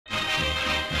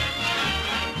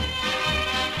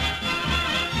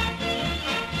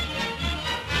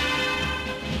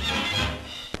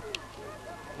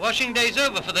Washing day's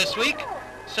over for this week,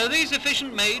 so these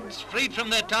efficient maids, freed from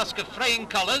their task of fraying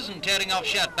collars and tearing off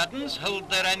shirt buttons, hold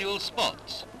their annual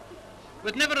sports.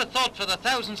 With never a thought for the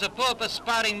thousands of poor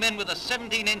perspiring men with a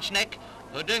 17-inch neck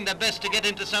who are doing their best to get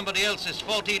into somebody else's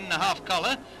 14.5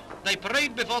 collar, they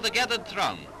parade before the gathered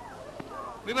throng.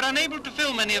 We were unable to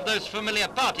film any of those familiar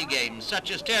party games,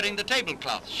 such as tearing the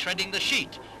tablecloth, shredding the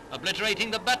sheet,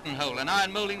 obliterating the buttonhole and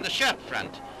iron molding the shirt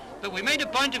front, but we made a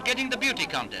point of getting the beauty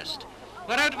contest,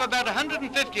 where out of about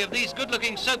 150 of these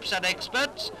good-looking soapsud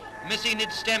experts, Miss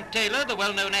Enid Stamp-Taylor, the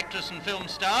well-known actress and film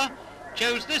star,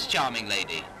 chose this charming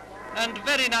lady. And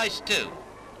very nice, too.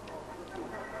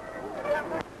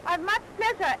 I've much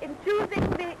pleasure in choosing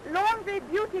the Laundry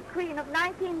Beauty Queen of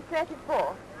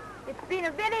 1934. It's been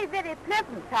a very, very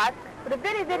pleasant task, but a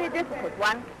very, very difficult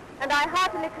one, and I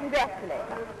heartily congratulate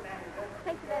her.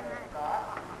 Thank you very much.